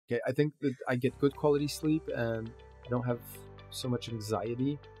Okay, I think that I get good quality sleep and I don't have so much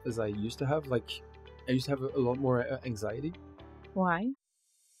anxiety as I used to have. Like, I used to have a lot more anxiety. Why?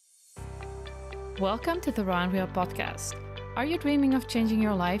 Welcome to the Raw and Real podcast. Are you dreaming of changing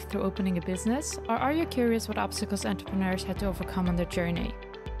your life through opening a business, or are you curious what obstacles entrepreneurs had to overcome on their journey?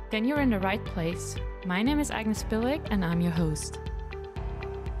 Then you're in the right place. My name is Agnes Bilik and I'm your host.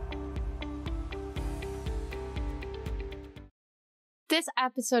 This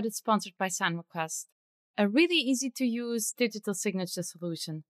episode is sponsored by SignRequest, a really easy to use digital signature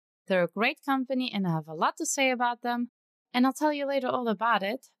solution. They're a great company and I have a lot to say about them, and I'll tell you later all about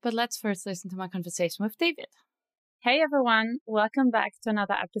it, but let's first listen to my conversation with David. Hey everyone, welcome back to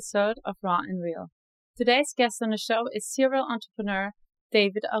another episode of Raw and Real. Today's guest on the show is serial entrepreneur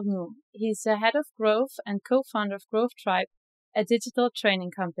David Arnoux. He's the head of growth and co-founder of Growth Tribe, a digital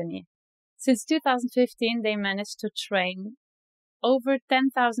training company. Since 2015, they managed to train over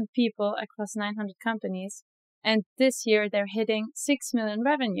 10,000 people across 900 companies, and this year they're hitting 6 million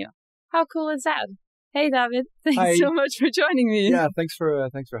revenue. How cool is that? Hey David, thanks so much for joining me. Yeah, thanks for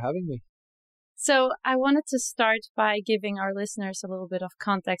having me. So I wanted to start by giving our listeners a little bit of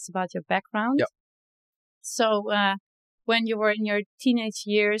context about your background. Yep. So when you were in your teenage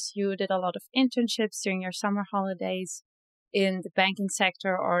years, you did a lot of internships during your summer holidays in the banking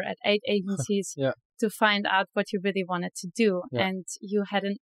sector or at aid agencies to find out what you really wanted to do. Yeah. And you had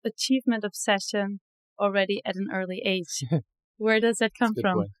an achievement obsession already at an early age. Where does that come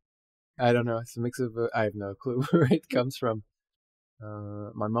from? Point. I don't know. It's a mix of, I have no clue where it comes from.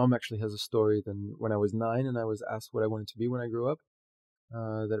 My mom actually has a story then when I was 9 and I was asked what I wanted to be when I grew up,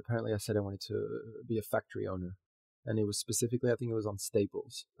 that apparently I said I wanted to be a factory owner. And it was specifically, I think it was on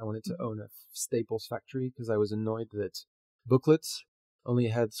staples. I wanted to own a staples factory because I was annoyed that booklets only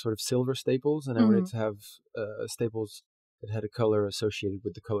had sort of silver staples, and I wanted to have staples that had a color associated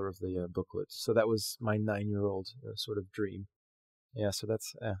with the color of the booklet. So that was my 9-year-old sort of dream. Yeah, so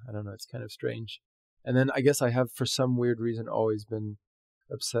that's, I don't know, it's kind of strange. And then I guess I have, for some weird reason, always been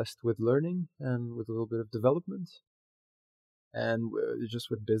obsessed with learning and with a little bit of development and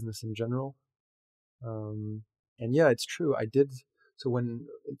just with business in general. And yeah, it's true. I did. So when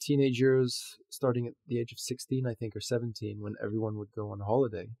teenage years, starting at the age of 16, I think, or 17, when everyone would go on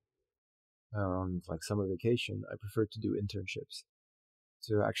holiday, like summer vacation, I preferred to do internships.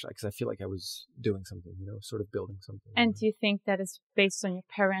 So actually, because I feel like I was doing something, sort of building something. And do you think that is based on your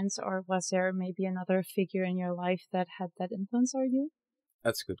parents, or was there maybe another figure in your life that had that influence on you?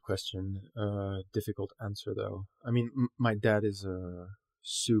 That's a good question. Difficult answer, though. I mean, my dad is a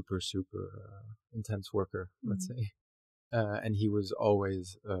super intense worker, let's say. And he was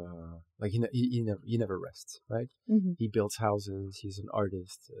always like he never rests, right? Mm-hmm. He builds houses. He's an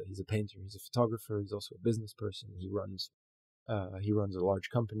artist. He's a painter. He's a photographer. He's also a business person. He runs a large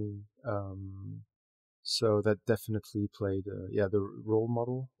company. So that definitely played the role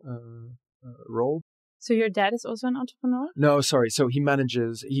model role. So your dad is also an entrepreneur? No, sorry. So he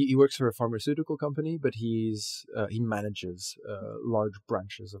manages. He works for a pharmaceutical company, but he manages large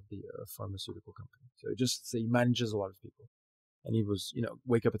branches of the pharmaceutical company. So he manages a lot of people. And he was,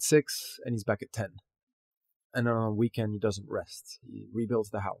 wake up at 6 and he's back at 10. And on a weekend he doesn't rest. He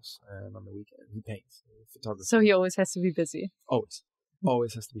rebuilds the house, and on the weekend he paints. Photography. So he always has to be busy.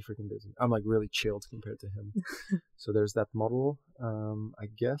 Always has to be freaking busy. I'm like really chilled compared to him. So there's that model, I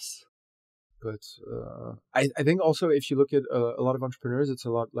guess. But I think also if you look at a lot of entrepreneurs, it's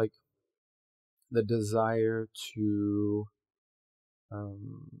a lot like the desire to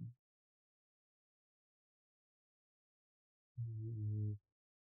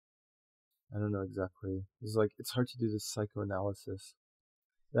I don't know exactly. It's hard to do this psychoanalysis.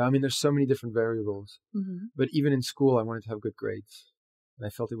 I mean, there's so many different variables. Mm-hmm. But even in school, I wanted to have good grades. And I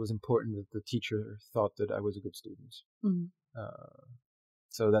felt it was important that the teacher thought that I was a good student. Mm-hmm.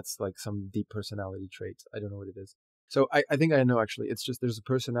 So that's like some deep personality trait. I don't know what it is. So I think I know, actually. It's just there's a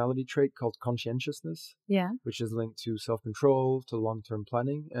personality trait called conscientiousness, which is linked to self-control, to long-term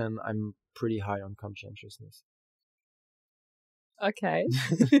planning, and I'm pretty high on conscientiousness. Okay.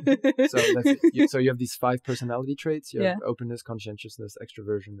 So you have these 5 personality traits. You have openness, conscientiousness,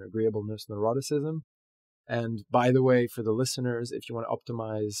 extroversion, agreeableness, neuroticism. And by the way, for the listeners, if you want to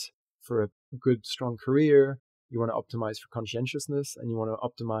optimize for a good, strong career, you want to optimize for conscientiousness, and you want to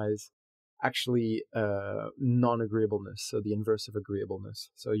optimize actually non-agreeableness, so the inverse of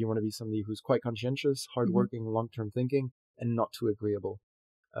agreeableness. So you want to be somebody who's quite conscientious, hardworking, long-term thinking, and not too agreeable.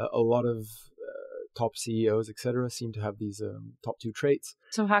 A lot of top CEOs, etc., seem to have these top 2 traits.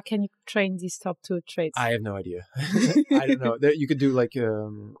 So how can you train these top 2 traits? I have no idea. I don't know. You could do like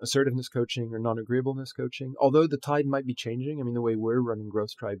assertiveness coaching or non-agreeableness coaching. Although the tide might be changing. I mean, the way we're running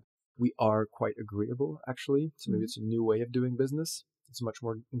Growth Tribe, we are quite agreeable, actually. So maybe it's a new way of doing business. It's much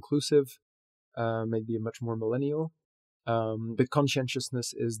more inclusive, maybe much more millennial. But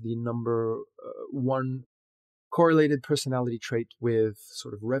conscientiousness is the number one correlated personality trait with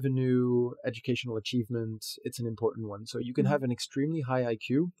sort of revenue, educational achievement. It's an important one. So you can have an extremely high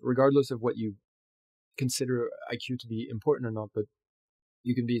IQ, regardless of what you consider IQ to be important or not, but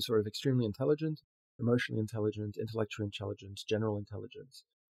you can be sort of extremely intelligent, emotionally intelligent, intellectually intelligent, general intelligence,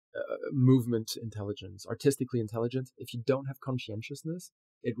 movement intelligence, artistically intelligent. If you don't have conscientiousness,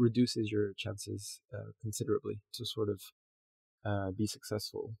 it reduces your chances considerably to sort of be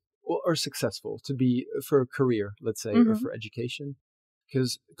successful. Or successful to be for a career, let's say, or for education,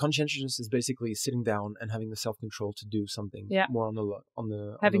 because conscientiousness is basically sitting down and having the self-control to do something more on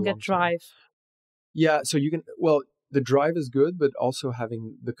the having that drive. Yeah, so you can the drive is good, but also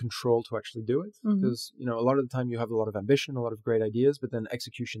having the control to actually do it, because a lot of the time you have a lot of ambition, a lot of great ideas, but then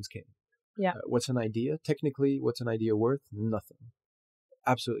execution's king. Yeah, what's an idea? Technically, what's an idea worth? Nothing.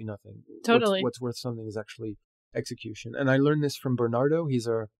 Absolutely nothing. Totally. What's worth something is actually execution. And I learned this from Bernardo. He's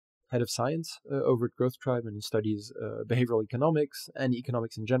our head of science over at Growth Tribe, and he studies behavioral economics and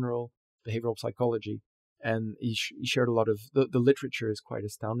economics in general, behavioral psychology. And he shared a lot of the literature is quite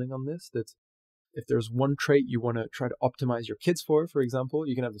astounding on this. That if there's one trait you want to try to optimize your kids for example,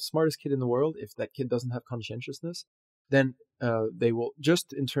 you can have the smartest kid in the world. If that kid doesn't have conscientiousness, then they will,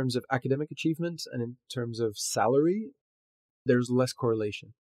 just in terms of academic achievement and in terms of salary, there's less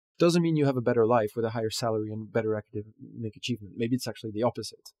correlation. Doesn't mean you have a better life with a higher salary and better academic achievement. Maybe it's actually the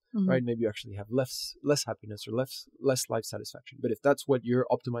opposite, right? Maybe you actually have less happiness or less life satisfaction. But if that's what you're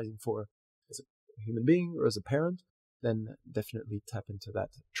optimizing for as a human being or as a parent, then definitely tap into that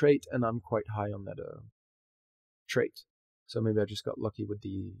trait. And I'm quite high on that trait. So maybe I just got lucky with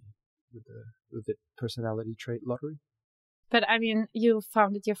the personality trait lottery. But I mean, you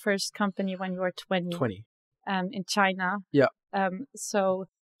founded your first company when you were 20. 20. In China. Yeah. So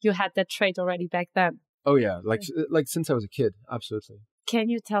you had that trait already back then. Oh yeah, like since I was a kid, absolutely. Can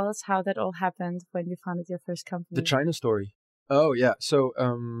you tell us how that all happened when you founded your first company? The China story. Oh yeah, so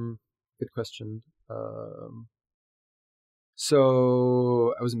good question.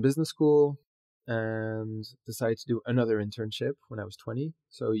 So I was in business school and decided to do another internship when I was 20.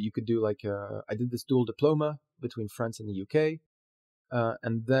 So you could do I did this dual diploma between France and the UK.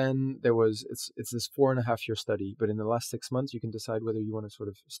 And then there was, it's this 4.5-year study, but in the last 6 months, you can decide whether you want to sort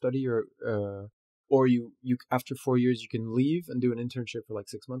of study or you after 4 years, you can leave and do an internship for like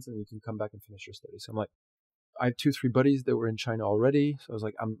 6 months and you can come back and finish your study. So I'm like, I had 2-3 buddies that were in China already. So I was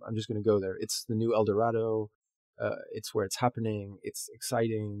like, I'm just going to go there. It's the new El Dorado. It's where it's happening. It's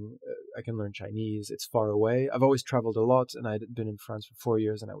exciting. I can learn Chinese. It's far away. I've always traveled a lot and I'd been in France for 4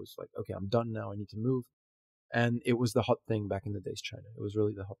 years and I was like, okay, I'm done now. I need to move. And it was the hot thing back in the days, China. It was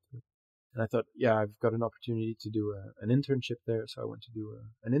really the hot thing. And I thought, yeah, I've got an opportunity to do an internship there. So I went to do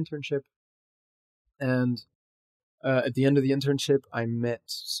an internship. And at the end of the internship, I met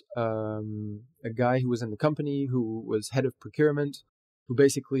a guy who was in the company who was head of procurement, who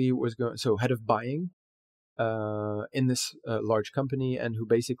basically was head of buying in this large company, and who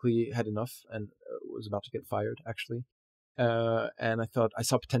basically had enough and was about to get fired, actually. And I thought I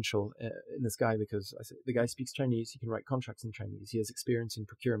saw potential in this guy because I said, the guy speaks Chinese, he can write contracts in Chinese, he has experience in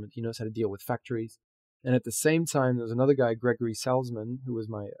procurement, he knows how to deal with factories. And at the same time, there was another guy, Gregory Salzman, who was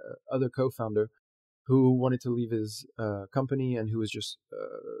my other co-founder, who wanted to leave his company and who was just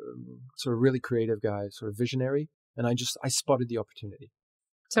sort of really creative guy, sort of visionary. And I spotted the opportunity.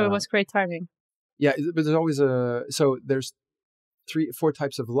 So it was great timing. Yeah, but there's always there's 3-4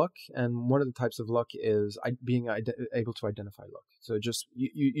 types of luck, and one of the types of luck is being able to identify luck. So just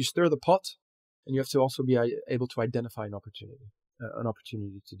you stir the pot, and you have to also be able to identify an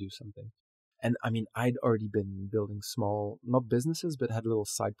opportunity to do something. And I mean, I'd already been building small, not businesses, but had little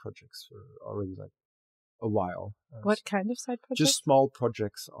side projects for already like a while. What kind of side projects? Just small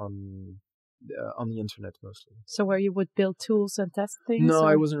projects on the internet mostly. So where you would build tools and test things? No,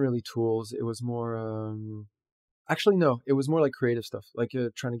 it wasn't really tools. It was more. Actually, no. It was more like creative stuff, like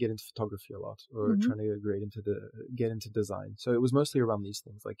trying to get into photography a lot, or trying to get into design. So it was mostly around these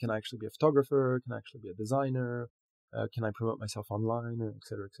things, like, can I actually be a photographer? Can I actually be a designer? Can I promote myself online, et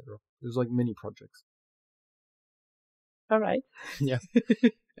cetera, et cetera. It was like mini projects. All right. Yeah.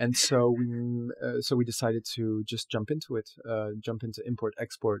 And so we decided to just jump into import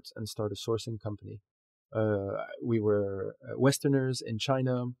export and start a sourcing company. We were Westerners in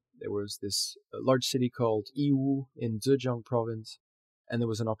China. there was this large city called Yiwu in Zhejiang province, and there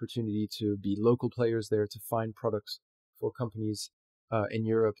was an opportunity to be local players there to find products for companies in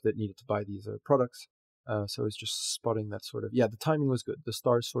Europe that needed to buy these products. So it's just spotting that sort of, the timing was good. The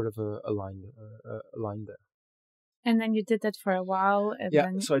stars sort of aligned there. And then you did that for a while. And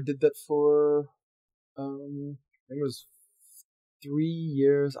then... So I did that for, I think it was 3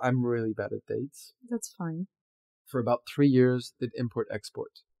 years. I'm really bad at dates. That's fine. For about 3 years, did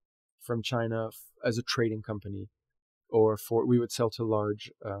import-export from China as a trading company, or we would sell to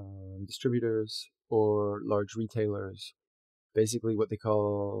large distributors or large retailers, basically what they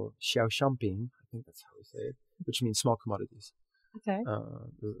call xiaoxiangping, I think that's how we say it, which means small commodities. Okay.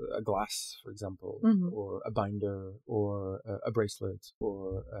 A glass, for example, or a binder, or a bracelet,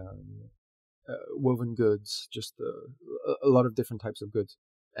 or woven goods, just a lot of different types of goods.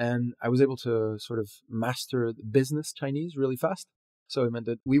 And I was able to sort of master the business Chinese really fast. So it meant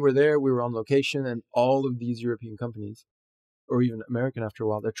that we were there, we were on location, and all of these European companies, or even American after a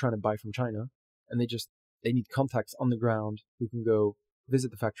while, they're trying to buy from China, and they need contacts on the ground who can go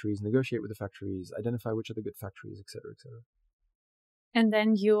visit the factories, negotiate with the factories, identify which are the good factories, etc., etc. And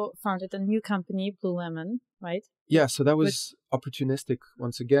then you founded a new company, Blue Lemon, right? Yeah, so that was opportunistic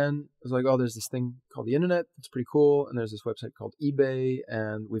once again. It was like, oh, there's this thing called the internet. It's pretty cool. And there's this website called eBay.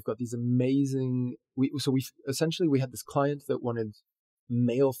 And we've got these amazing... We had this client that wanted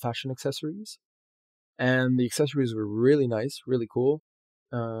male fashion accessories. And the accessories were really nice, really cool,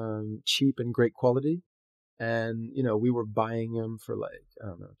 cheap and great quality. And, we were buying them for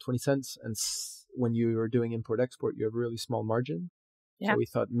 20 cents. And when you are doing import-export, you have a really small margin. Yeah. So we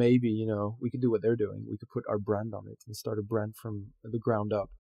thought maybe, we could do what they're doing. We could put our brand on it and start a brand from the ground up,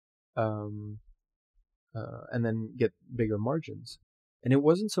 and then get bigger margins. And it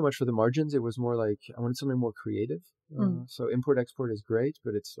wasn't so much for the margins. It was more like I wanted something more creative. So import-export is great,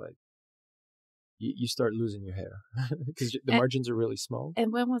 but it's like you start losing your hair because the margins are really small.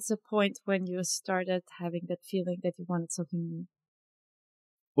 And when was the point when you started having that feeling that you wanted something new?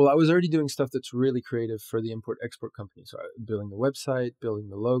 Well, I was already doing stuff that's really creative for the import-export company. So building the website, building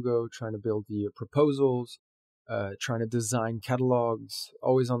the logo, trying to build the proposals, trying to design catalogs,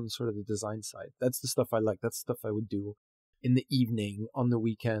 always on sort of the design side. That's the stuff I like. That's the stuff I would do in the evening, on the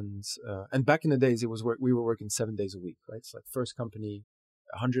weekends. And back in the days, we were working 7 days a week, right? It's like first company,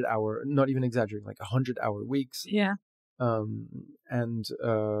 100-hour, not even exaggerating, like 100-hour weeks. Yeah. I've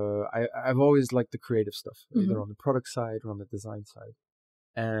always liked the creative stuff, either on the product side or on the design side.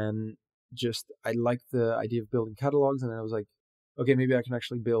 And I liked the idea of building catalogs, and then I was like, okay, maybe I can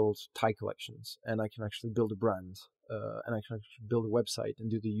actually build tie collections, and I can actually build a brand, and I can actually build a website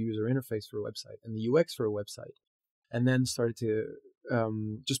and do the user interface for a website and the UX for a website, and then started to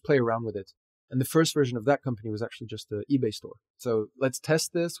just play around with it. And the first version of that company was actually just an eBay store. So let's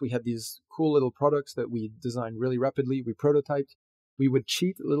test this. We had these cool little products that we designed really rapidly. We prototyped. We would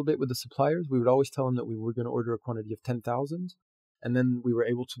cheat a little bit with the suppliers. We would always tell them that we were going to order a quantity of 10,000. And then we were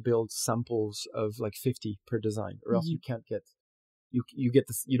able to build samples of like 50 per design, or else you can't get, you get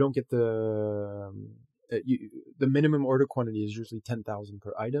this, you don't get the minimum order quantity is usually 10,000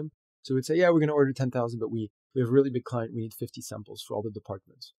 per item. So we'd say, yeah, we're going to order 10,000, but we have a really big client. We need 50 samples for all the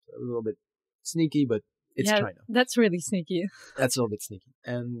departments. So a little bit sneaky, but it's China. That's really sneaky. That's a little bit sneaky.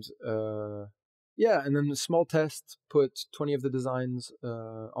 And, and then a small test, put 20 of the designs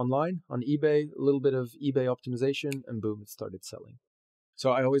online on eBay, a little bit of eBay optimization, and boom, it started selling. So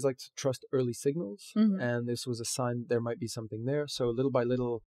I always like to trust early signals, and this was a sign there might be something there. So little by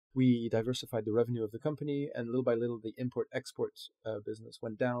little, we diversified the revenue of the company, and little by little, the import-export business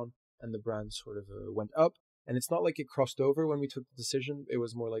went down, and the brand sort of went up. And it's not like it crossed over when we took the decision. It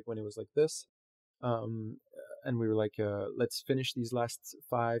was more like when it was like this. And we were like, let's finish these last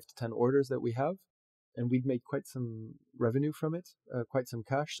 5 to 10 orders that we have. And we'd made quite some revenue from it, quite some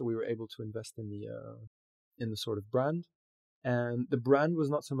cash. So we were able to invest in the sort of brand. And the brand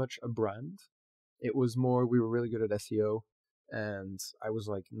was not so much a brand. It was more, we were really good at SEO. And I was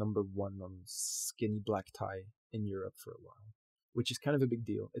like number 1 on skinny black tie in Europe for a while, which is kind of a big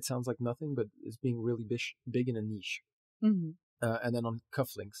deal. It sounds like nothing, but it's being really big in a niche. And then on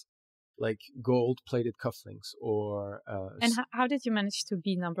cufflinks, like gold-plated cufflinks, or... And how did you manage to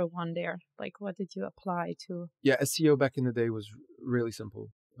be number 1 there? Like, what did you apply to? Yeah, SEO back in the day was really simple.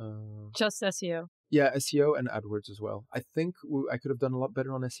 Just SEO? Yeah, SEO and AdWords as well. I think I could have done a lot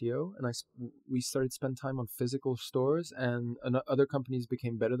better on SEO, and we started to spend time on physical stores, and other companies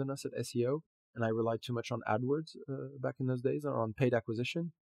became better than us at SEO, and I relied too much on AdWords back in those days, or on paid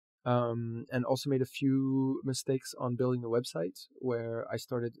acquisition. And also made a few mistakes on building the website, where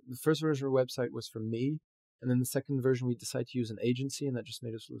the first version of the website was for me, And then the second version, we decided to use an agency, and that just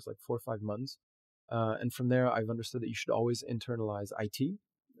made us lose like 4 or 5 months. And from there, I've understood that you should always internalize IT,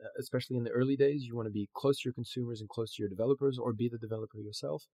 especially in the early days. You want to be close to your consumers and close to your developers, or be the developer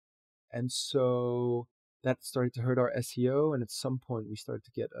yourself. And so that started to hurt our SEO. And at some point, we started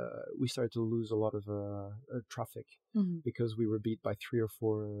to lose a lot of traffic because we were beat by 3 or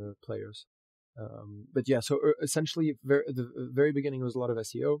 4 players. But yeah, so essentially, the very beginning was a lot of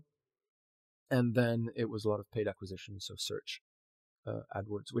SEO. And then it was a lot of paid acquisition, so search,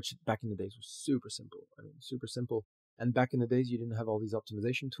 AdWords, which back in the days was super simple. I mean, super simple. And back in the days, you didn't have all these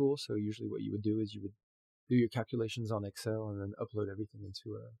optimization tools. So usually what you would do is you would do your calculations on Excel and then upload everything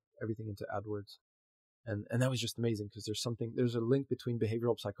into AdWords. And that was just amazing because there's a link between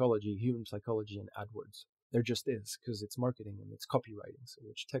behavioral psychology, human psychology, and AdWords. There just is, because it's marketing and it's copywriting. So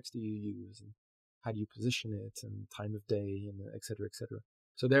which text do you use and how do you position it and time of day and et cetera, et cetera.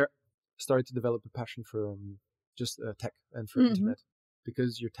 So there started to develop a passion for just tech and for internet,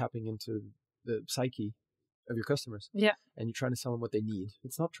 because you're tapping into the psyche of your customers. Yeah. And you're trying to sell them what they need.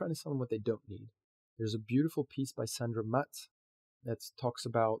 It's not trying to sell them what they don't need. There's a beautiful piece by Sandra Matt that talks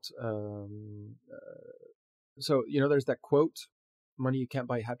about, so, there's that quote, money you can't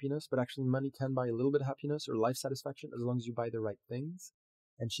buy happiness, but actually money can buy a little bit of happiness or life satisfaction as long as you buy the right things.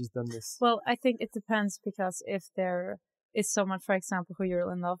 And she's done this. Well, I think it depends, because if there is someone, for example, who you're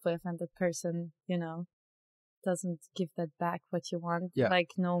in love with and the person, doesn't give that back what you want,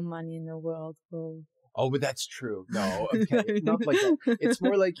 like no money in the world will... Oh, but that's true. No, okay. Not like that. It's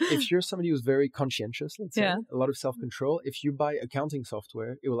more like if you're somebody who's very conscientious, let's say, a lot of self-control, if you buy accounting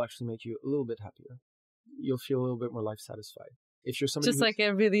software, it will actually make you a little bit happier. You'll feel a little bit more life satisfied. If you're somebody just like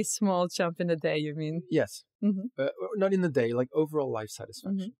a really small jump in the day, you mean? Yes. Not in the day, like overall life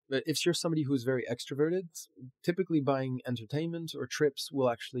satisfaction. But if you're somebody who's very extroverted, typically buying entertainment or trips will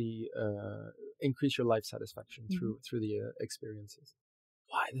actually increase your life satisfaction through the experiences.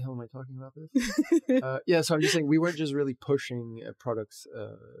 Why the hell am I talking about this? So I'm just saying we weren't just really pushing products.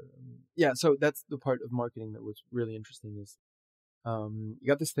 So that's the part of marketing that was really interesting is you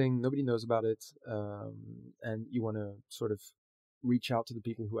got this thing, nobody knows about it, and you want to sort of reach out to the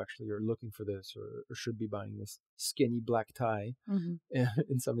people who actually are looking for this or should be buying this skinny black tie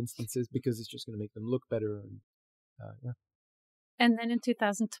in some instances, because it's just going to make them look better. And And then in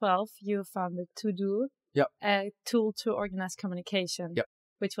 2012, you founded Twodoo, a tool to organize communication,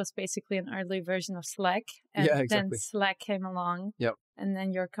 which was basically an early version of Slack. And then Slack came along, and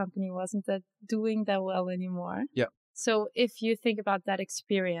then your company wasn't doing that well anymore. So if you think about that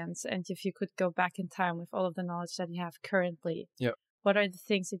experience, and if you could go back in time with all of the knowledge that you have currently, what are the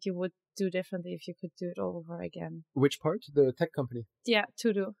things that you would do differently if you could do it all over again? Which part? The tech company? Yeah,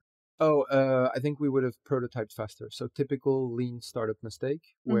 Twodoo. Oh, I think we would have prototyped faster. So typical lean startup mistake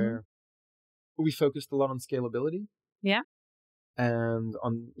where we focused a lot on scalability. Yeah. And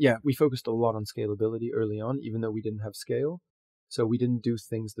we focused a lot on scalability early on, even though we didn't have scale. So we didn't do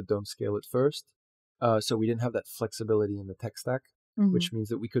things that don't scale at first. So we didn't have that flexibility in the tech stack, which means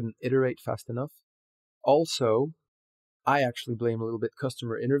that we couldn't iterate fast enough. Also, I actually blame a little bit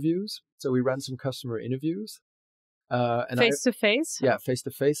customer interviews. So we ran some customer interviews. Face-to-face? Yeah,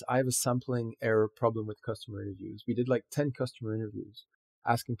 face-to-face. I have a sampling error problem with customer interviews. We did like 10 customer interviews,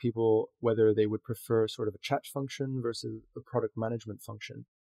 asking people whether they would prefer sort of a chat function versus a product management function.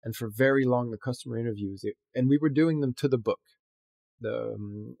 And for very long, the customer interviews, and we were doing them to the book. The,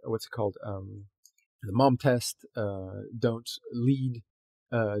 the mom test, don't lead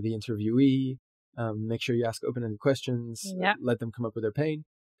the interviewee, make sure you ask open-ended questions, let them come up with their pain.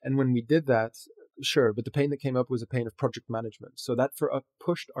 And when we did that, sure, but the pain that came up was a pain of project management. So that for us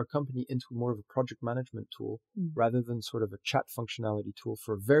pushed our company into more of a project management tool rather than sort of a chat functionality tool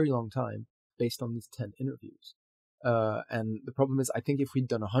for a very long time based on these 10 interviews. And the problem is, I think if we'd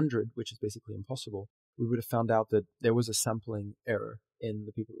done 100, which is basically impossible, we would have found out that there was a sampling error in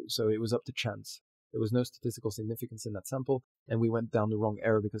the people. So it was up to chance. There was no statistical significance in that sample, and we went down the wrong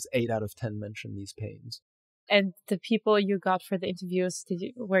error because 8 out of 10 mentioned these pains. And the people you got for the interviews,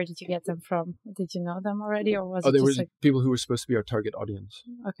 where did you get them from? Did you know them already, or was it there just were people who were supposed to be our target audience.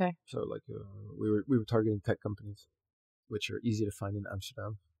 Okay. So we were targeting tech companies, which are easy to find in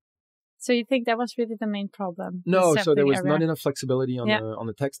Amsterdam. So you think that was really the main problem? No, so there was not enough flexibility on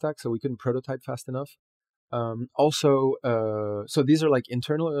the tech stack, so we couldn't prototype fast enough. So these are like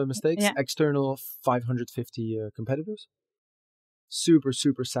internal mistakes. External, 550 competitors. Super,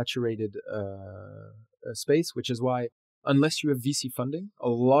 super saturated space, which is why unless you have VC funding, a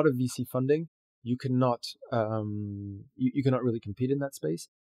lot of VC funding, you cannot you cannot really compete in that space.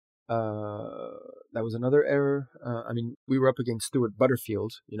 That was another error. We were up against Stuart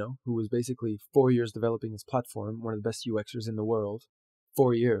Butterfield, who was basically 4 years developing his platform, one of the best UXers in the world,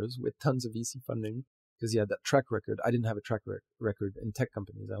 4 years with tons of VC funding, because he had that track record. I didn't have a track record in tech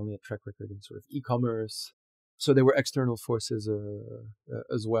companies. I only had track record in sort of e-commerce. So there were external forces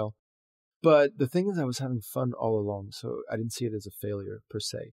as well. But the thing is, I was having fun all along, so I didn't see it as a failure per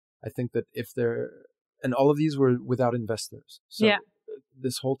se. I think that and all of these were without investors. So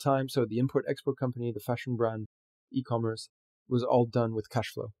this whole time, so the import-export company, the fashion brand, e-commerce, was all done with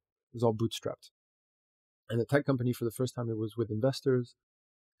cash flow. It was all bootstrapped. And the tech company, for the first time, it was with investors.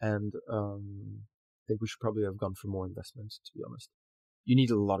 And I think we should probably have gone for more investments, to be honest. You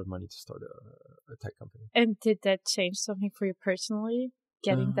need a lot of money to start a tech company. And did that change something for you personally,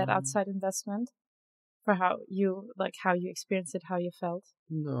 getting that outside investment? For how you experienced it, how you felt?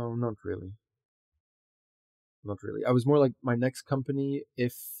 No, not really. Not really. I was more like my next company,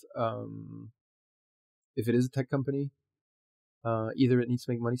 if it is a tech company, either it needs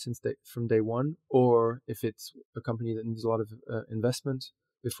to make money from day one, or if it's a company that needs a lot of investment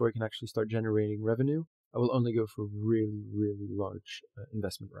before it can actually start generating revenue, I will only go for really, really large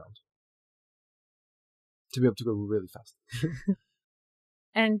investment round to be able to go really fast.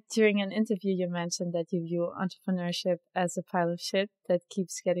 And during an interview, you mentioned that you view entrepreneurship as a pile of shit that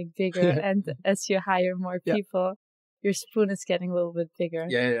keeps getting bigger. And as you hire more people, your spoon is getting a little bit bigger.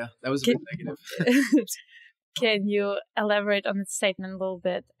 Yeah. That was a bit negative. Can you elaborate on the statement a little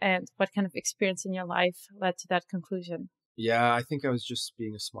bit and what kind of experience in your life led to that conclusion? Yeah, I think I was just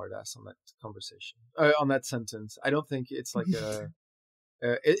being a smartass on that conversation, on that sentence. I don't think it's like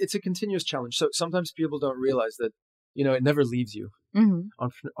it's a continuous challenge. So sometimes people don't realize that, it never leaves you. Mm-hmm.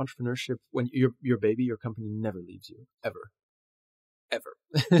 Entrepreneurship, when your baby, your company never leaves you, ever.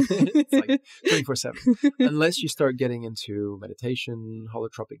 It's like 24/7. Unless you start getting into meditation,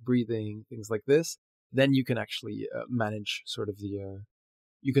 holotropic breathing, things like this, then you can actually manage sort of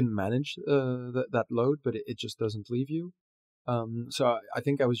you can manage that load, but it just doesn't leave you. So I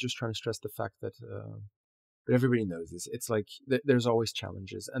think I was just trying to stress the fact that, but everybody knows this. It's like there's always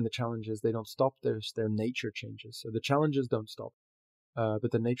challenges, and the challenges, they don't stop. Their nature changes. So the challenges don't stop,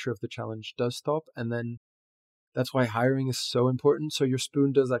 but the nature of the challenge does stop. And then that's why hiring is so important. So your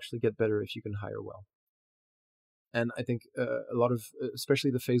spoon does actually get better if you can hire well. And I think a lot of,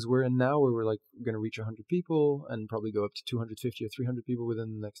 especially the phase we're in now, where we're like going to reach 100 people and probably go up to 250 or 300 people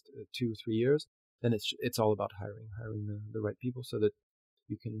within the next 2 or 3 years, then it's all about hiring the right people so that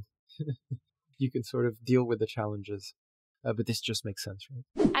you can you can sort of deal with the challenges. But this just makes sense,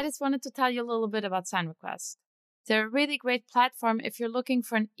 right? I just wanted to tell you a little bit about SignRequest. They're a really great platform if you're looking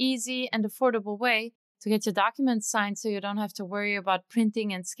for an easy and affordable way to get your documents signed so you don't have to worry about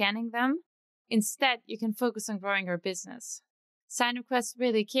printing and scanning them. Instead, you can focus on growing your business. SignRequest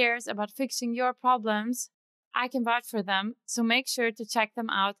really cares about fixing your problems. I can vouch for them, so make sure to check them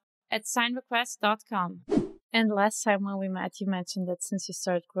out at signrequest.com. And last time when we met, you mentioned that since you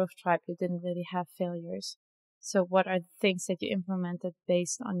started Growth Tribe, you didn't really have failures. So what are the things that you implemented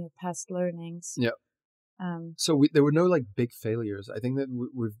based on your past learnings? Yeah. So there were no like big failures. I think that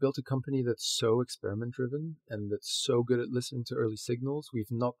we've built a company that's so experiment driven and that's so good at listening to early signals. We've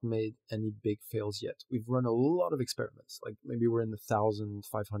not made any big fails yet. We've run a lot of experiments. Like maybe we're in the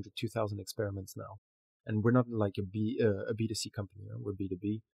 1,500, 2,000 experiments now. And we're not like a B2C company. We're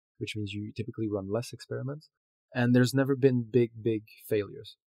B2B, which means you typically run less experiments. And there's never been big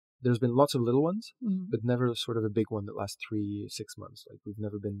failures. There's been lots of little ones, but never sort of a big one that lasts 3-6 months. Like we've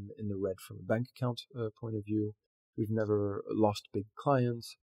never been in the red from a bank account point of view. We've never lost big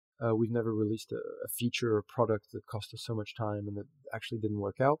clients. We've never released a feature or product that cost us so much time and that actually didn't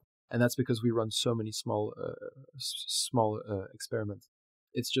work out. And that's because we run so many small experiments.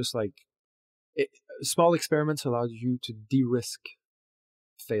 It's just like small experiments allow you to de-risk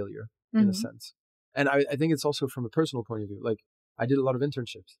failure in a sense. And I think it's also from a personal point of view. Like I did a lot of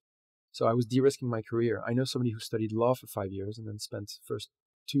internships. So I was de-risking my career. I know somebody who studied law for 5 years and then spent first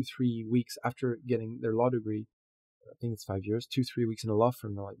 2-3 weeks after getting their law degree. I think it's 5 years, 2-3 weeks in a law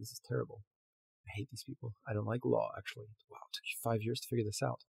firm. They're like, this is terrible. I hate these people. I don't like law, actually. Wow, it took you 5 years to figure this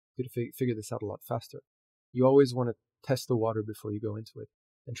out. You could have figured this out a lot faster. You always want to test the water before you go into it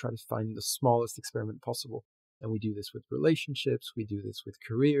and try to find the smallest experiment possible. And we do this with relationships. We do this with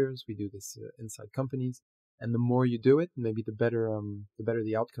careers. We do this inside companies. And the more you do it, maybe the better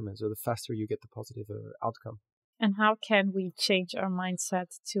the outcome is, or the faster you get the positive outcome. And how can we change our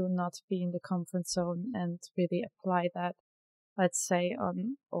mindset to not be in the comfort zone and really apply that, let's say,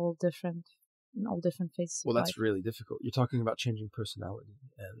 on all different in all different phases Well, of that's life. really difficult. You're talking about changing personality.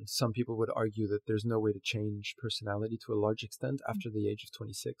 And some people would argue that there's no way to change personality to a large extent after the age of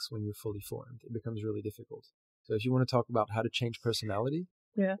 26 when you're fully formed. It becomes really difficult. So if you want to talk about how to change personality,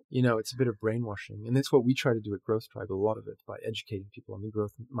 Yeah. it's a bit of brainwashing. And that's what we try to do at Growth Tribe, a lot of it, by educating people on the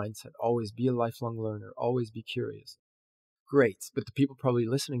growth mindset. Always be a lifelong learner. Always be curious. Great. But the people probably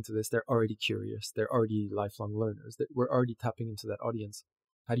listening to this, they're already curious. They're already lifelong learners. We're already tapping into that audience.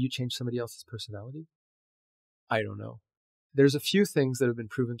 How do you change somebody else's personality? I don't know. There's a few things that have been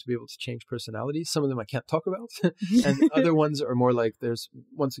proven to be able to change personality. Some of them I can't talk about. And other ones are more like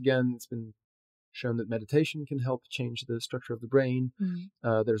once again, it's been shown that meditation can help change the structure of the brain.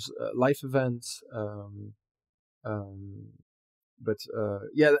 Mm-hmm. There's life events.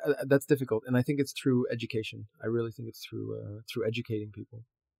 That's difficult. And I think it's through education. I really think it's through educating people.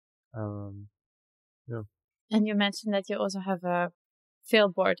 Yeah. And you mentioned that you also have a fail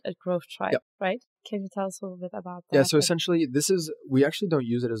board at Growth Tribe, Yep. right? Can you tell us a little bit about that? Yeah, so essentially we actually don't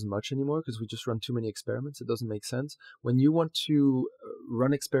use it as much anymore because we just run too many experiments. It doesn't make sense. When you want to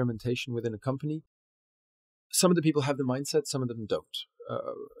run experimentation within a company, some of the people have the mindset, some of them don't,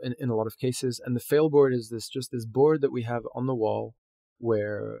 in a lot of cases. And the fail board is this board that we have on the wall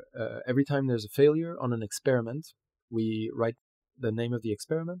where every time there's a failure on an experiment, we write the name of the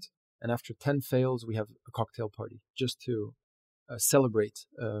experiment. And after 10 fails, we have a cocktail party just to celebrate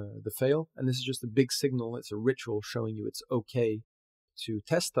the fail. And this is just a big signal. It's a ritual showing you it's okay to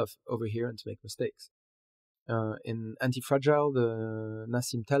test stuff over here and to make mistakes. In Anti-Fragile, the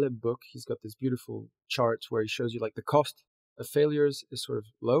Nassim Taleb book, he's got this beautiful chart where he shows you like the cost of failures is sort of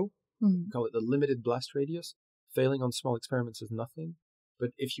low. Mm-hmm. We call it the limited blast radius. Failing on small experiments is nothing. But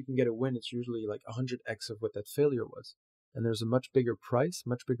if you can get a win, it's usually like 100x of what that failure was. And there's a much bigger price,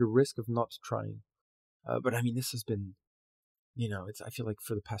 much bigger risk of not trying. But I mean, this has been, I feel like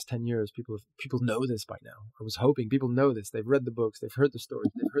for the past 10 years, people know this by now. I was hoping people know this. They've read the books, they've heard the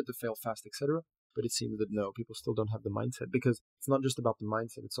stories, they've heard the fail fast, etc. But it seems that no, people still don't have the mindset, because it's not just about the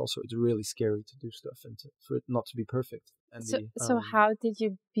mindset. It's really scary to do stuff and for it not to be perfect. And so how did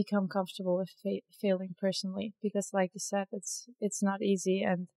you become comfortable with failing personally? Because like you said, it's not easy,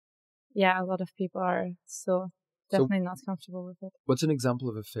 and a lot of people are still definitely not comfortable with it. What's an example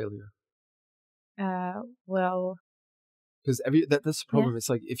of a failure? Well, because that's the problem. It's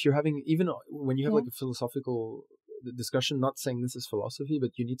like if you're having, even when you have like a philosophical discussion, not saying this is philosophy,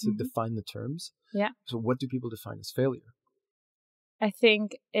 but you need to define the terms. Yeah. So what do people define as failure? I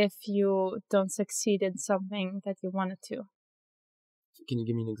think if you don't succeed in something that you wanted to. Can you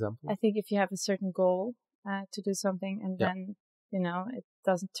give me an example? I think if you have a certain goal to do something and then, it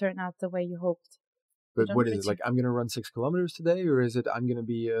doesn't turn out the way you hoped. But what is it? Like, I'm going to run 6 kilometers today, or is it I'm going to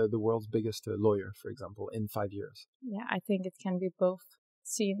be the world's biggest lawyer, for example, in 5 years? Yeah, I think it can be both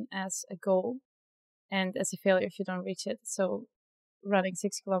seen as a goal and as a failure if you don't reach it. So running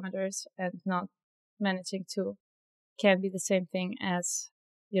 6 kilometers and not managing to can be the same thing as,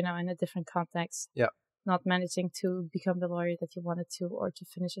 in a different context. Yeah. Not managing to become the lawyer that you wanted to, or to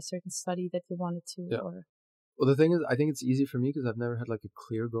finish a certain study that you wanted to. Yeah. Or well, the thing is, I think it's easy for me because I've never had like a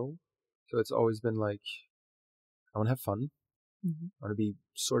clear goal. So it's always been like, I want to have fun. Mm-hmm. I want to be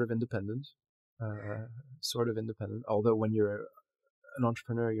sort of independent. Although when you're an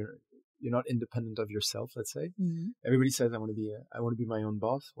entrepreneur, you're not independent of yourself. Let's say everybody says I want to be my own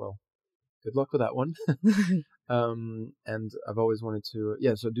boss. Well, good luck with that one. And I've always wanted to,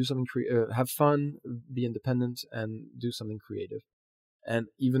 so do something, have fun, be independent, and do something creative. And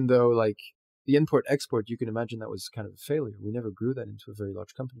even though like the import-export, you can imagine that was kind of a failure. We never grew that into a very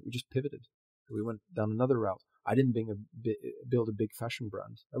large company. We just pivoted. We went down another route. I didn't build a big fashion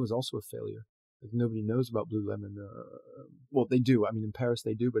brand. That was also a failure. Like nobody knows about Blue Lemon. Well, they do. I mean, in Paris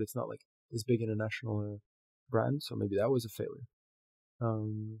they do, but it's not like this big international brand. So maybe that was a failure.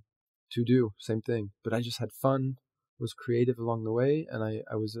 Twodoo, same thing. But I just had fun, was creative along the way, and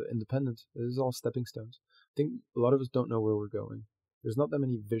I was independent. This is all stepping stones. I think a lot of us don't know where we're going. There's not that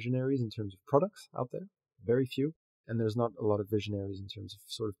many visionaries in terms of products out there, very few, and there's not a lot of visionaries in terms of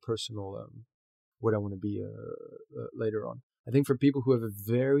sort of personal, what I want to be later on. I think for people who have a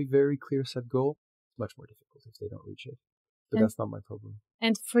very, very clear set goal, it's much more difficult if they don't reach it. But that's not my problem.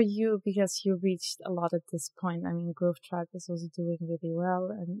 And for you, because you reached a lot at this point, I mean, Growth Tribe is also doing really well,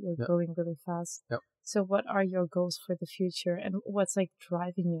 and you're growing really fast. Yep. So what are your goals for the future, and what's like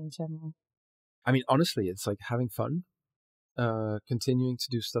driving you in general? I mean, honestly, it's like having fun. Continuing to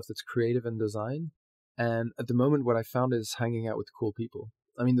do stuff that's creative and design. And at the moment, what I found is hanging out with cool people.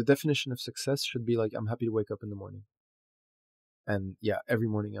 I mean, the definition of success should be like, I'm happy to wake up in the morning. And every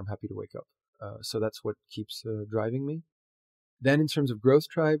morning I'm happy to wake up. So that's what keeps driving me. Then in terms of Growth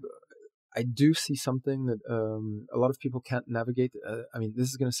Tribe, I do see something that a lot of people can't navigate. I mean, this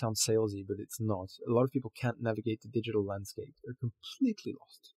is going to sound salesy, but it's not. A lot of people can't navigate the digital landscape. They're completely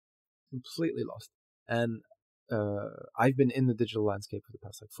lost. And I've been in the digital landscape for the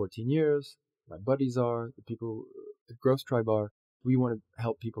past 14 years. My buddies are, the people at Growth Tribe are. We want to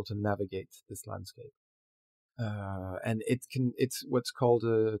help people to navigate this landscape. And it's what's called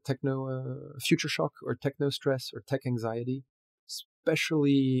a future shock or techno stress or tech anxiety.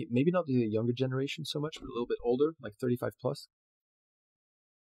 Especially, maybe not the younger generation so much, but a little bit older, like 35 plus.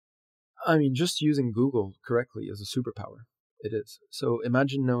 I mean, just using Google correctly is a superpower. It is. So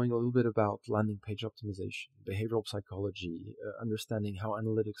imagine knowing a little bit about landing page optimization, behavioral psychology, understanding how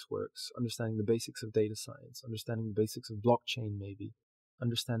analytics works, understanding the basics of data science, understanding the basics of blockchain maybe,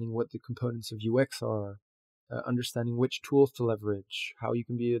 understanding what the components of UX are, understanding which tools to leverage, how you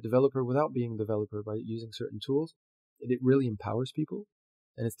can be a developer without being a developer by using certain tools. It really empowers people.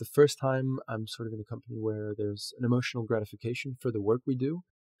 And it's the first time I'm sort of in a company where there's an emotional gratification for the work we do.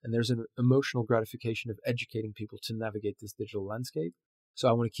 And there's an emotional gratification of educating people to navigate this digital landscape. So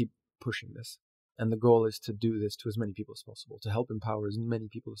I want to keep pushing this. And the goal is to do this to as many people as possible, to help empower as many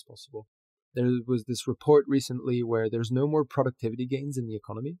people as possible. There was this report recently where there's no more productivity gains in the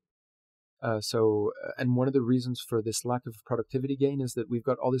economy. And one of the reasons for this lack of productivity gain is that we've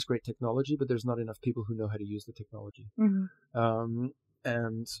got all this great technology, but there's not enough people who know how to use the technology.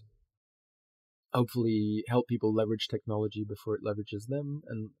 And hopefully help people leverage technology before it leverages them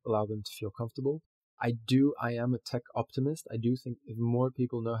and allow them to feel comfortable. I am a tech optimist. I do think if more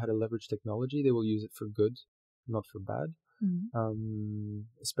people know how to leverage technology, they will use it for good, not for bad.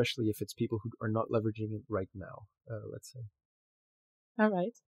 Especially if it's people who are not leveraging it right now, let's say. All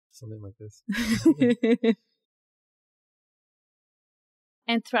right. Something like this.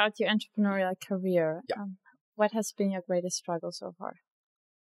 And throughout your entrepreneurial career, yeah. What has been your greatest struggle so far?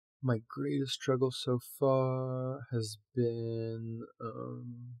 My greatest struggle so far has been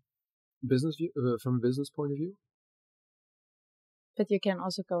business view, from a business point of view. But you can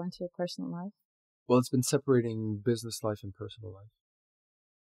also go into your personal life. Well, it's been separating business life and personal life,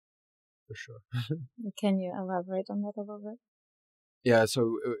 for sure. Can you elaborate on that a little bit? Yeah,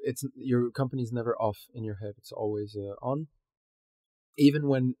 so it's your company's never off in your head; it's always on. Even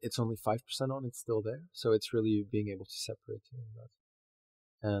when it's only 5% on, it's still there. So it's really being able to separate that.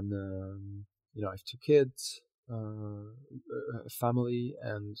 And I have 2 kids, a family,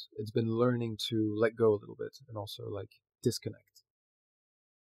 and it's been learning to let go a little bit and also disconnect.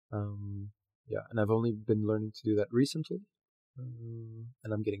 And I've only been learning to do that recently,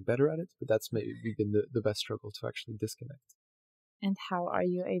 and I'm getting better at it. But that's maybe been the best struggle, to actually disconnect. And how are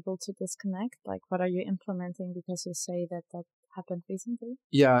you able to disconnect? What are you implementing? Because you say that happened recently.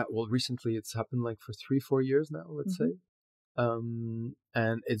 Yeah, well, recently it's happened for 3-4 years now, let's say.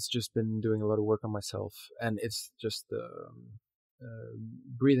 And it's just been doing a lot of work on myself, and it's just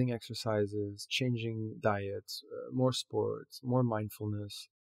breathing exercises, changing diets, more sports, more mindfulness.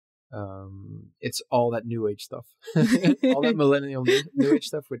 It's all that new age stuff, all that millennial new age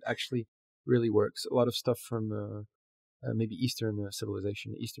stuff, which actually really works. A lot of stuff from maybe Eastern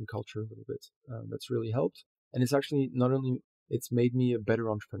civilization, Eastern culture a little bit. That's really helped. And it's actually it's made me a better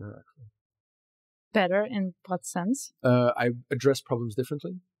entrepreneur, actually. Better in what sense? I address problems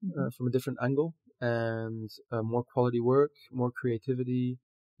differently, from a different angle, and more quality work, more creativity,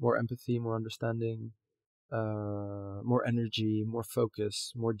 more empathy, more understanding, more energy, more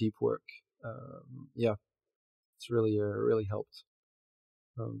focus, more deep work. It's really helped.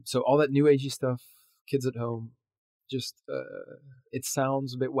 So all that new agey stuff, kids at home, just it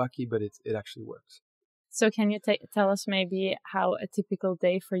sounds a bit wacky, but it actually works. So can you tell us maybe how a typical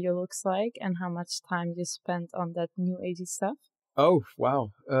day for you looks like and how much time you spend on that new agey stuff? Oh,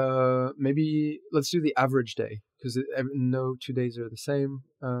 wow. Maybe let's do the average day, because no 2 days are the same.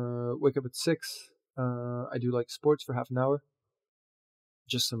 Wake up at 6. I do sports for half an hour.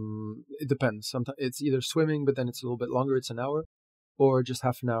 It depends. Sometimes it's either swimming, but then it's a little bit longer. It's an hour, or just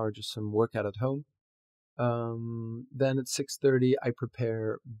half an hour, just some workout at home. Then at 6:30, I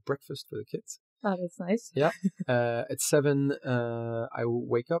prepare breakfast for the kids. Oh, that's nice. Yeah. At 7, I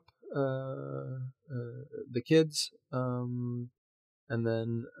wake up the kids, and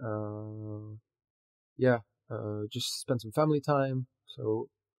then just spend some family time. So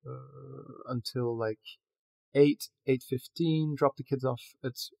until 8:15, drop the kids off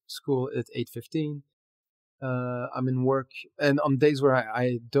at school at 8:15. I'm in work, and on days where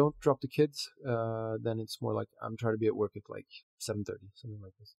I don't drop the kids, then it's more I'm trying to be at work at 7:30, something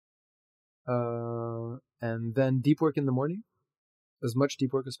like this. And then deep work in the morning, as much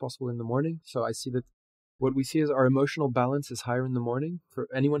deep work as possible in the morning. So I see that what we see is our emotional balance is higher in the morning. For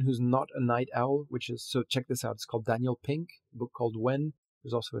anyone who's not a night owl, so check this out. It's called Daniel Pink, a book called When.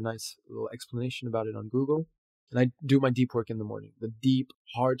 There's also a nice little explanation about it on Google. And I do my deep work in the morning. The deep,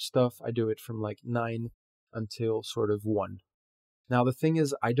 hard stuff, I do it from like 9 until sort of 1. Now, the thing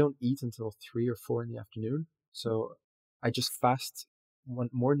is, I don't eat until 3 or 4 in the afternoon. So I just fast.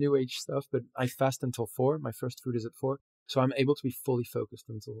 Want more new age stuff, but I fast until 4. My first food is at 4. So I'm able to be fully focused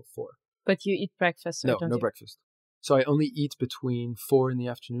until 4. But you eat breakfast, No, don't no you? breakfast. So I only eat between 4 in the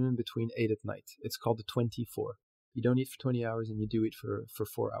afternoon and between 8 at night. It's called the 24. You don't eat for 20 hours and you do eat for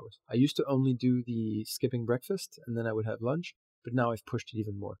 4 hours. I used to only do the skipping breakfast and then I would have lunch, but now I've pushed it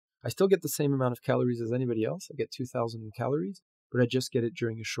even more. I still get the same amount of calories as anybody else. I get 2,000 calories, but I just get it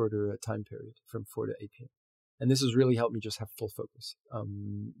during a shorter time period from 4 to 8 p.m. And this has really helped me just have full focus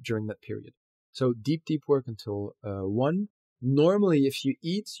during that period. So deep work until 1. Normally, if you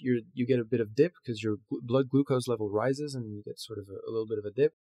eat, you get a bit of dip because your blood glucose level rises and you get sort of a little bit of a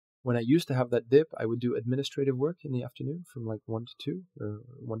dip. When I used to have that dip, I would do administrative work in the afternoon from like 1 to 2 or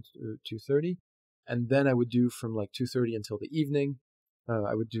 1 to 2:30. And then I would do from like 2:30 until the evening.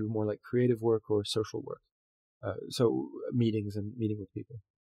 I would do more like creative work or social work. So meetings and meeting with people.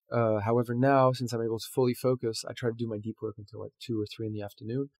 However, now, since I'm able to fully focus, I try to do my deep work until like 2 or 3 in the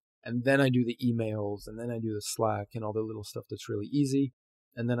afternoon. And then I do the emails, and then I do the Slack and all the little stuff that's really easy.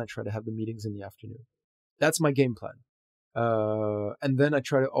 And then I try to have the meetings in the afternoon. That's my game plan. And then I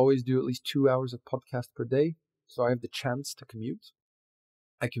try to always do at least 2 hours of podcast per day. So I have the chance to commute.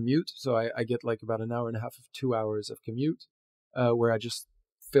 I commute, so I get like about an hour and a half of 2 hours of commute, where I just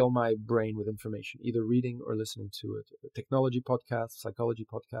fill my brain with information, either reading or listening to it. A technology podcast, psychology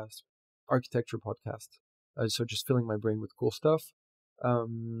podcast, architecture podcast. So just filling my brain with cool stuff.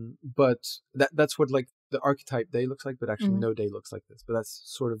 But that's what like the archetype day looks like, but actually no day looks like this. But that's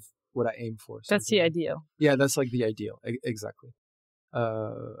sort of what I aim for. That's the ideal. Yeah, that's like the ideal. Exactly.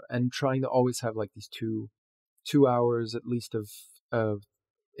 And trying to always have like these 2 hours at least of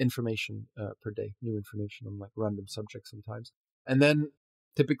information per day, new information on like random subjects sometimes. And then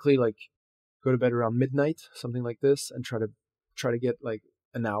typically like go to bed around midnight, something like this, and try to get like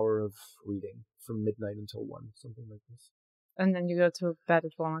an hour of reading from midnight until 1, something like this. And then you go to bed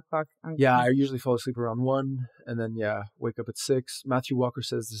at 1 o'clock. Yeah, I usually fall asleep around 1, and then wake up at 6. Matthew Walker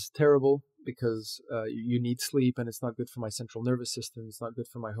says this is terrible because you need sleep, and it's not good for my central nervous system. It's not good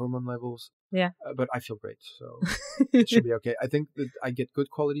for my hormone levels. Yeah. But I feel great, so it should be okay. I think that I get good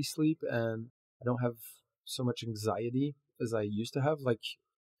quality sleep, and I don't have so much anxiety as I used to have. Like,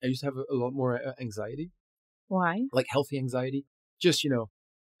 I used to have a lot more anxiety. Why? Like healthy anxiety. Just,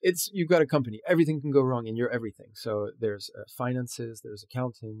 you've got a company. Everything can go wrong and you're everything. So there's finances, there's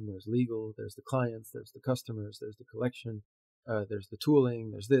accounting, there's legal, there's the clients, there's the customers, there's the collection, there's the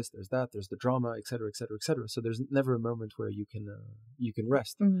tooling, there's this, there's that, there's the drama, et cetera, et cetera, et cetera. So there's never a moment where you can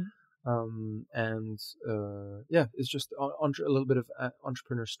rest. It's just a little bit of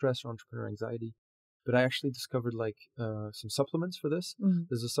entrepreneur stress or entrepreneur anxiety. But I actually discovered like some supplements for this.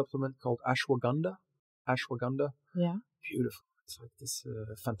 There's a supplement called ashwagandha. Yeah. Beautiful. It's like this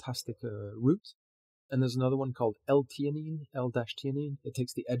fantastic root. And there's another one called L-theanine. It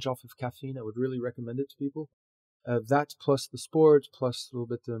takes the edge off of caffeine. I would really recommend it to people. That plus the sport, plus a little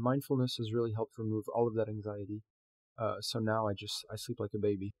bit of mindfulness has really helped remove all of that anxiety. So now I sleep like a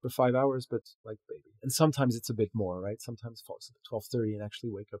baby for 5 hours, but like a baby. And sometimes it's a bit more, right? Sometimes I fall asleep at 12:30 and actually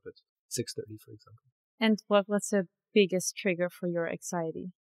wake up at 6:30, for example. And what's the biggest trigger for your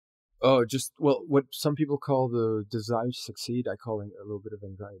anxiety? Oh, what some people call the desire to succeed, I call it a little bit of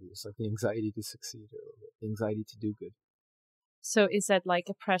anxiety. It's like the anxiety to succeed, a little bit, the anxiety to do good. So is that like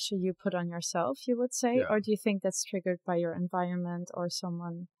a pressure you put on yourself, you would say? Yeah. Or do you think that's triggered by your environment or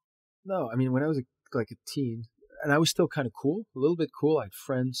someone? No, I mean, when I was a teen, and I was still kind of cool, a little bit cool. I had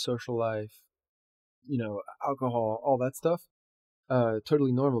friends, social life, alcohol, all that stuff.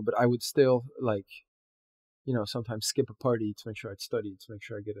 Totally normal, but I would still sometimes skip a party to make sure I'd studied, to make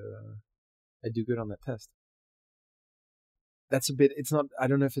sure I do good on that test. That's it's not, I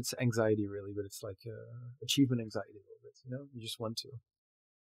don't know if it's anxiety really, but it's like achievement anxiety a little bit, you just want to.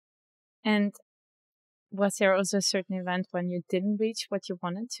 And was there also a certain event when you didn't reach what you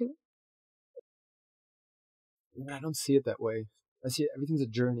wanted to? I don't see it that way. I see everything's a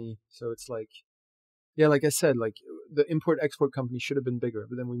journey. So it's like, like I said, like the import-export company should have been bigger,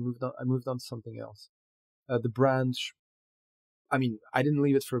 but then I moved on to something else. The brand, I didn't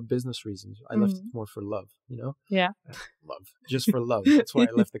leave it for business reasons. I left it more for love, Yeah. Love. Just for love. That's why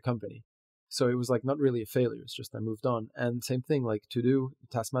I left the company. So it was like not really a failure. It's just I moved on. And same thing, like Twodoo,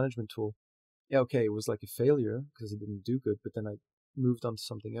 task management tool. Yeah, okay, it was like a failure because it didn't do good, but then I moved on to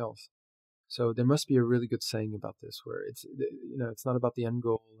something else. So there must be a really good saying about this, where it's it's not about the end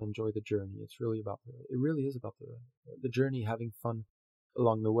goal, enjoy the journey. It really is about the journey, having fun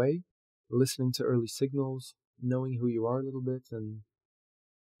along the way, listening to early signals, knowing who you are a little bit, and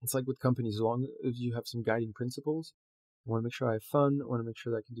it's like with companies, as long as you have some guiding principles. I want to make sure I have fun. I want to make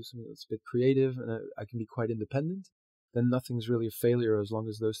sure that I can do something that's a bit creative, and I can be quite independent. Then nothing's really a failure as long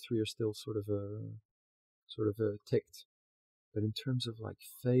as those three are still sort of ticked. But in terms of like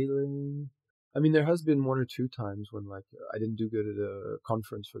failing, I mean, there has been one or two times when like I didn't do good at a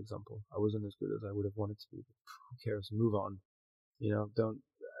conference, for example. I wasn't as good as I would have wanted to be. But who cares? Move on.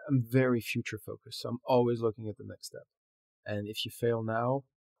 I'm very future focused, so I'm always looking at the next step. And if you fail now,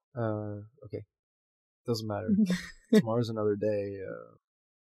 okay, doesn't matter. Tomorrow's another day.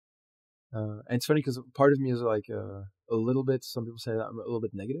 And it's funny because part of me is like a little bit. Some people say that I'm a little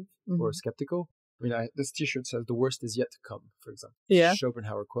bit negative or skeptical. I mean, this T-shirt says "The worst is yet to come," for example. Yeah.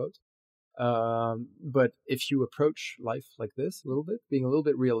 Schopenhauer quote. But if you approach life like this a little bit, being a little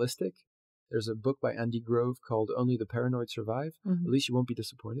bit realistic, there's a book by Andy Grove called "Only the Paranoid Survive." At least you won't be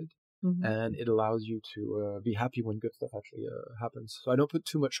disappointed. And it allows you to be happy when good stuff actually happens. So I don't put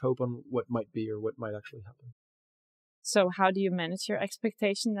too much hope on what might be or what might actually happen. So how do you manage your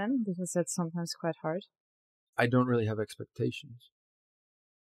expectation then? Because that's sometimes quite hard. I don't really have expectations.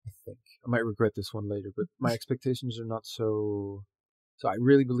 I think I might regret this one later, but my expectations are not so. So I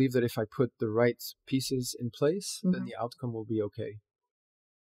really believe that if I put the right pieces in place, then the outcome will be okay.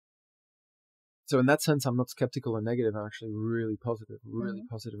 So in that sense, I'm not skeptical or negative. I'm actually really positive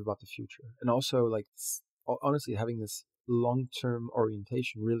about the future. And also, like, honestly, having this long-term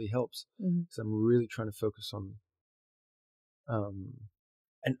orientation really helps because I'm really trying to focus on.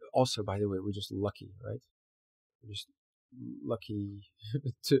 And also, by the way, we're just lucky, right? We're just lucky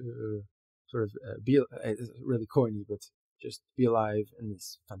to sort of be really corny, but just be alive in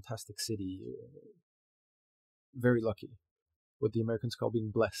this fantastic city. Very lucky. What the Americans call being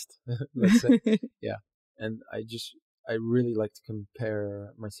blessed, let's say. Yeah. And I really like to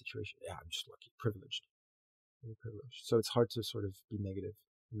compare my situation. Yeah, I'm just lucky, privileged. Really privileged. So it's hard to sort of be negative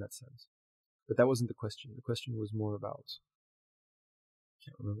in that sense. But that wasn't the question. The question was more about, I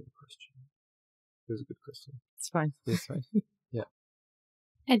can't remember the question. It was a good question. It's fine. It's fine. Yeah.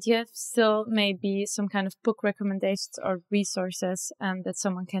 And you have still maybe some kind of book recommendations or resources that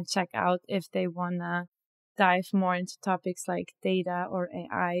someone can check out if they want to dive more into topics like data or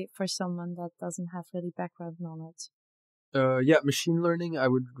AI for someone that doesn't have really background knowledge? Yeah, machine learning, I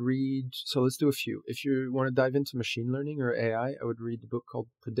would read. So let's do a few. If you want to dive into machine learning or AI, I would read the book called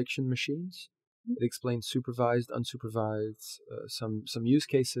Prediction Machines. It explains supervised, unsupervised, some use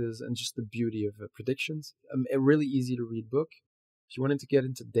cases, and just the beauty of predictions. A really easy to read book. If you wanted to get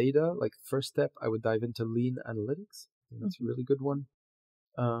into data, like first step, I would dive into lean analytics. I think that's a really good one.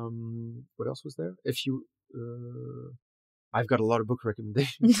 What else was there? If you, I've got a lot of book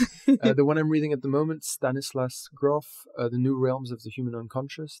recommendations. The one I'm reading at the moment, Stanislas Grof, The New Realms of the Human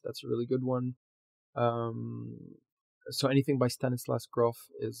Unconscious. That's a really good one. So anything by Stanislas Grof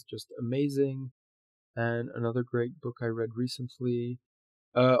is just amazing. And another great book I read recently.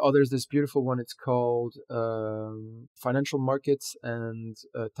 There's this beautiful one. It's called Financial Markets and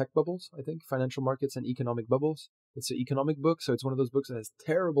Tech Bubbles, I think. Financial Markets and Economic Bubbles. It's an economic book, so it's one of those books that has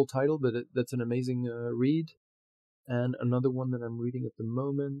terrible title, but that's an amazing read. And another one that I'm reading at the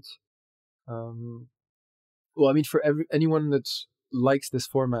moment. Well, I mean, for anyone that likes this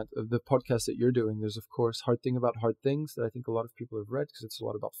format of the podcast that you're doing, there's, of course, Hard Thing About Hard Things that I think a lot of people have read because it's a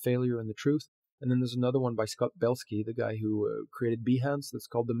lot about failure and the truth. And then there's another one by Scott Belsky, the guy who created Behance, that's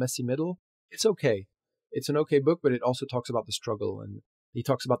called The Messy Middle. It's okay. It's an okay book, but it also talks about the struggle, and he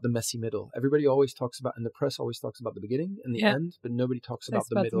talks about the messy middle. Everybody always talks about, and the press always talks about the beginning and the end, but nobody talks about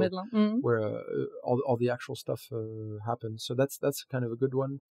the middle. Where all the actual stuff happens. So that's kind of a good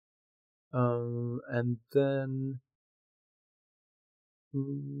one. And then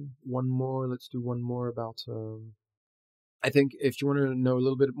one more. Let's do one more about. I think if you want to know a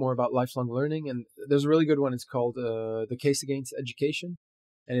little bit more about lifelong learning, and there's a really good one. It's called The Case Against Education,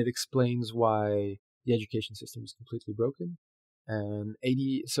 and it explains why the education system is completely broken. And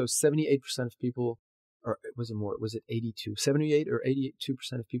 78% of people, or was it more? Was it 82? 78 or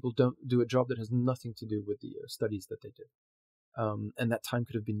 82% of people don't do a job that has nothing to do with the studies that they did. And that time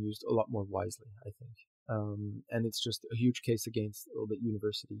could have been used a lot more wisely, I think. And it's just a huge case against a little bit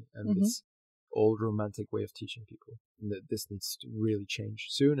university and this old romantic way of teaching people. And that this needs to really change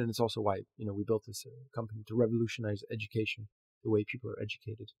soon. And it's also why, we built this company to revolutionize education, the way people are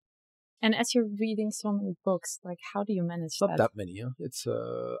educated. And as you're reading so many books, like, how do you manage that? Not that many, yeah. It's,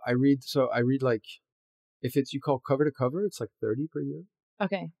 I read like, if it's, you call cover to cover, it's like 30 per year.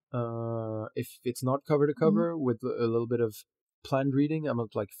 Okay. If it's not cover to cover with a little bit of planned reading, I'm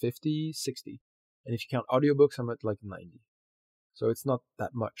at like 50, 60. And if you count audiobooks, I'm at like 90. So it's not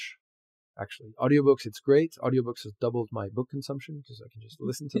that much, actually. Audiobooks, it's great. Audiobooks has doubled my book consumption because I can just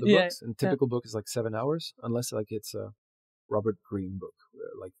listen to the books. And typical book is like 7 hours, unless like it's a Robert Greene book,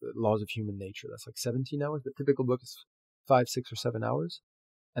 like the Laws of Human Nature. That's like 17 hours. The typical book is 5, 6, or 7 hours.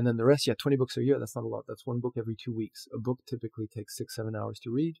 And then the rest, 20 books a year. That's not a lot. That's one book every 2 weeks. A book typically takes 6, 7 hours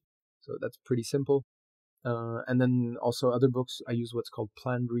to read. So that's pretty simple. And then also other books, I use what's called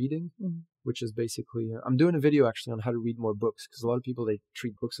planned reading, which is basically, I'm doing a video actually on how to read more books, because a lot of people, they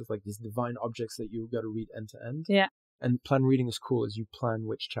treat books as like these divine objects that you got to read end to end. Yeah. And planned reading is cool, as you plan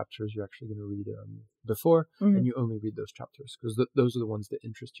which chapters you're actually going to read before, and you only read those chapters, because those are the ones that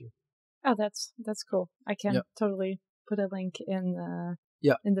interest you. Oh, that's cool. I can totally put a link in the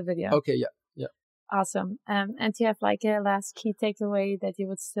video. Okay, yeah. Awesome. And do you have like a last key takeaway that you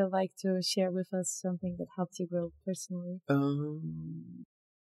would still like to share with us, something that helped you grow personally?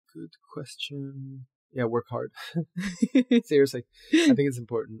 Good question. Yeah, work hard. Seriously, I think it's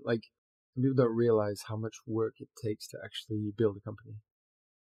important. Like, people don't realize how much work it takes to actually build a company.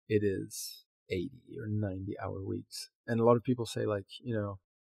 It is 80 or 90 hour weeks. And a lot of people say like, a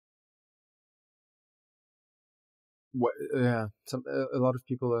lot of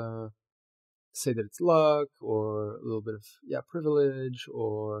people say that it's luck or a little bit of privilege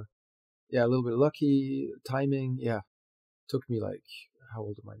or a little bit of lucky timing. Took me like, how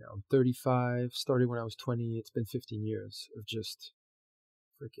old am I now? I'm 35, started when I was 20. It's been 15 years of just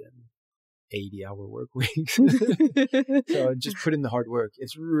freaking 80-hour work weeks. So just put in the hard work.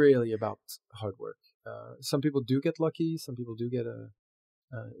 It's really about hard work. Some people do get lucky, some people do get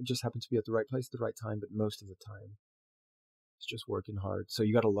just happen to be at the right place at the right time, but most of the time it's just working hard. So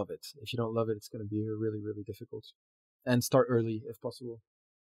you got to love it. If you don't love it, it's going to be really, really difficult. And start early if possible.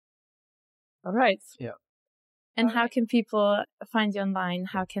 All right. Yeah. And how can people find you online?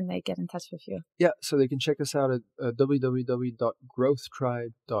 How can they get in touch with you? Yeah, so they can check us out at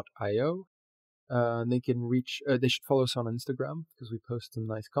www.growthtribe.io. They can they should follow us on Instagram because we post some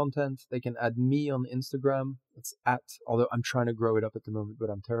nice content. They can add me on Instagram. It's although I'm trying to grow it up at the moment, but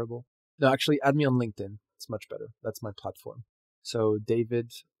I'm terrible. No, actually add me on LinkedIn. It's much better. That's my platform. So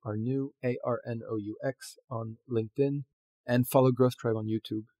David Arnoux, Arnoux on LinkedIn, and follow Growth Tribe on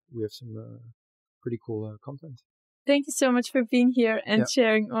YouTube. We have some pretty cool content. Thank you so much for being here and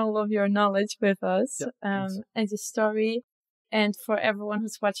sharing all of your knowledge with us and your story. And for everyone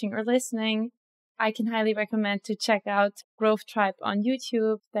who's watching or listening, I can highly recommend to check out Growth Tribe on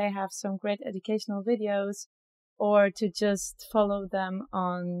YouTube. They have some great educational videos, or to just follow them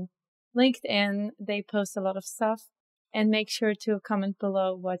on LinkedIn. They post a lot of stuff. And make sure to comment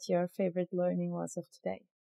below what your favorite learning was of today.